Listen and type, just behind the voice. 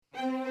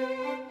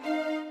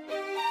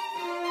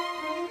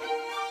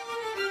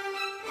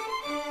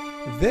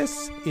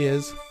This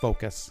is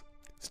Focus.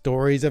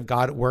 Stories of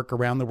God at work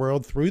around the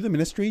world through the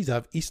ministries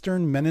of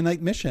Eastern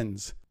Mennonite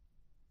Missions.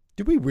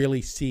 Do we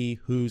really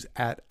see who's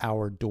at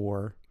our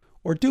door?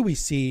 Or do we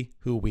see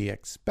who we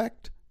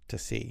expect to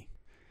see?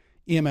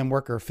 EMM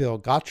worker Phil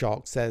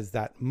Gottschalk says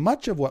that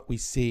much of what we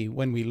see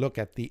when we look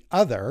at the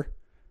other,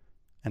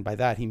 and by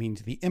that he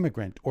means the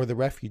immigrant or the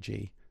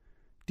refugee,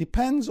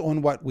 depends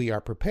on what we are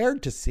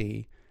prepared to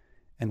see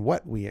and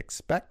what we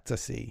expect to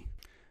see.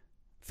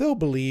 Phil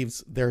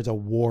believes there's a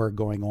war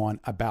going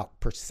on about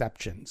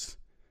perceptions,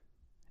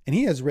 and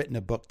he has written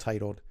a book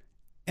titled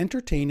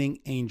Entertaining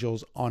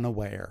Angels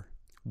Unaware,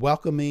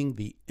 Welcoming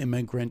the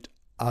Immigrant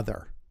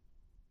Other.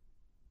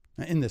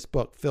 Now, in this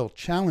book, Phil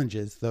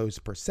challenges those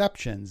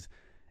perceptions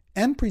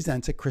and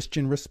presents a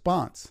Christian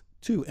response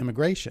to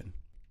immigration.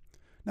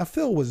 Now,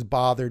 Phil was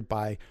bothered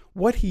by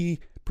what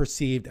he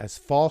perceived as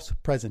false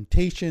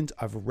presentations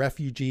of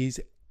refugees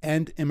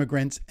and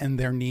immigrants and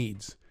their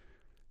needs.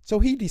 So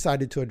he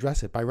decided to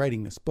address it by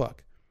writing this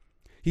book.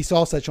 He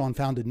saw such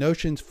unfounded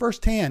notions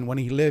firsthand when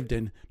he lived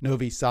in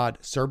Novi Sad,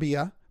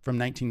 Serbia from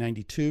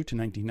 1992 to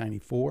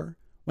 1994,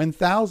 when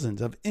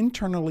thousands of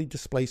internally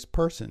displaced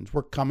persons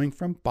were coming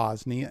from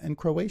Bosnia and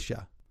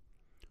Croatia.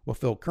 Well,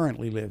 Phil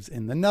currently lives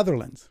in the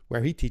Netherlands,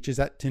 where he teaches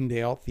at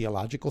Tyndale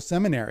Theological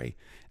Seminary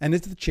and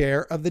is the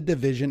chair of the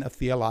Division of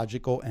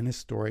Theological and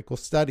Historical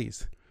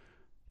Studies.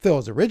 Phil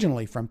is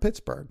originally from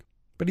Pittsburgh,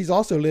 but he's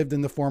also lived in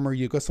the former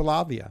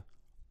Yugoslavia,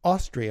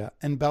 Austria,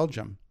 and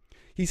Belgium.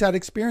 He's had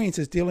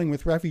experiences dealing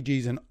with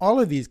refugees in all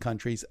of these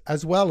countries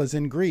as well as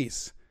in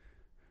Greece.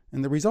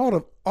 And the result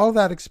of all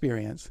that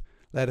experience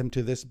led him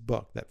to this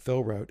book that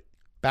Phil wrote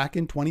back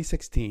in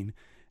 2016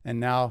 and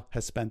now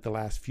has spent the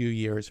last few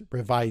years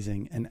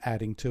revising and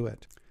adding to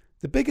it.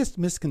 The biggest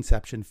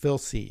misconception Phil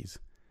sees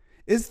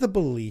is the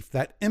belief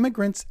that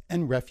immigrants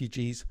and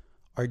refugees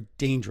are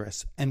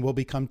dangerous and will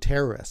become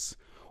terrorists,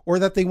 or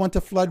that they want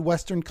to flood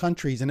Western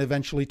countries and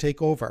eventually take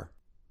over.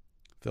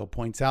 Phil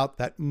points out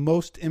that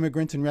most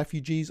immigrants and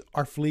refugees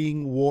are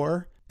fleeing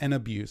war and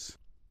abuse.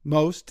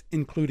 Most,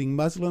 including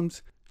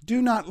Muslims,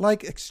 do not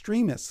like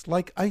extremists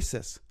like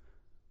ISIS.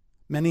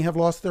 Many have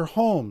lost their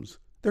homes,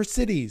 their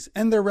cities,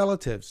 and their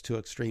relatives to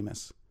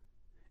extremists.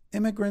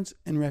 Immigrants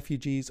and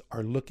refugees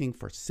are looking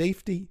for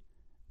safety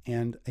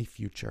and a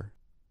future.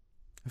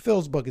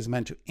 Phil's book is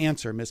meant to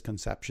answer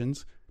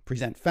misconceptions,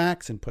 present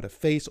facts, and put a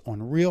face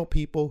on real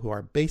people who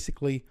are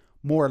basically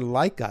more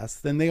like us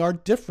than they are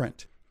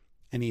different.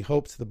 And he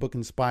hopes the book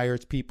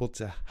inspires people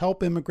to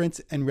help immigrants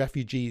and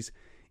refugees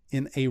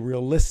in a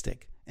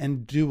realistic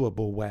and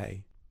doable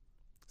way.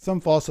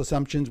 Some false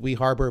assumptions we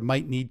harbor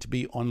might need to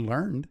be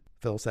unlearned,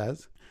 Phil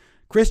says.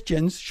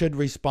 Christians should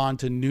respond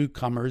to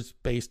newcomers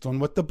based on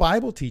what the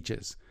Bible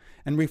teaches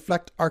and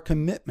reflect our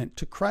commitment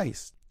to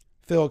Christ.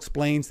 Phil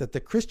explains that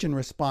the Christian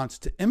response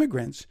to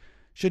immigrants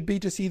should be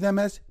to see them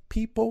as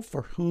people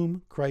for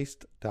whom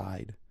Christ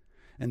died,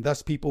 and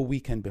thus people we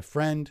can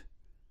befriend,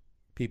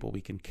 people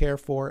we can care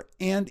for,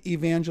 and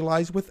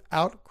evangelize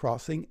without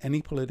crossing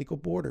any political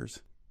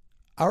borders.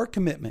 Our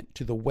commitment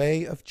to the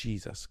way of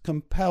Jesus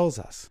compels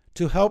us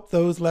to help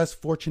those less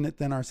fortunate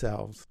than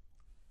ourselves.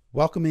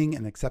 Welcoming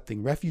and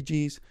accepting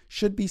refugees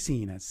should be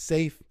seen as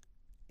safe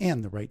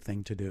and the right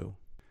thing to do.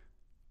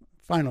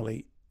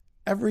 Finally,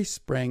 every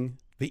spring,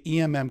 the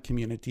EMM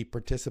community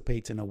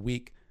participates in a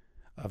week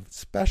of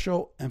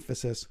special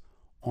emphasis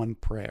on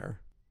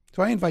prayer.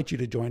 So I invite you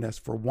to join us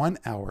for 1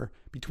 hour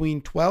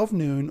between 12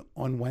 noon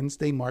on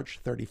Wednesday, March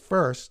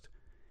 31st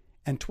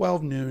and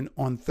 12 noon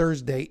on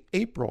Thursday,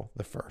 April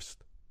the 1st.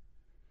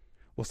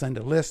 We'll send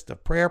a list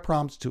of prayer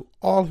prompts to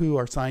all who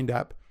are signed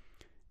up.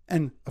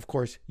 And of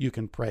course, you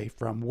can pray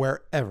from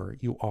wherever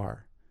you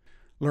are.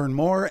 Learn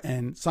more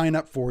and sign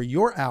up for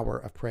your hour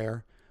of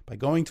prayer by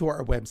going to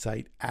our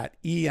website at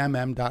emm.org/pray.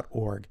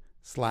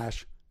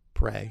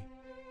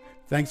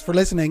 Thanks for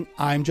listening.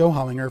 I'm Joe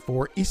Hollinger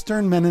for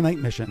Eastern Mennonite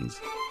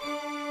Missions.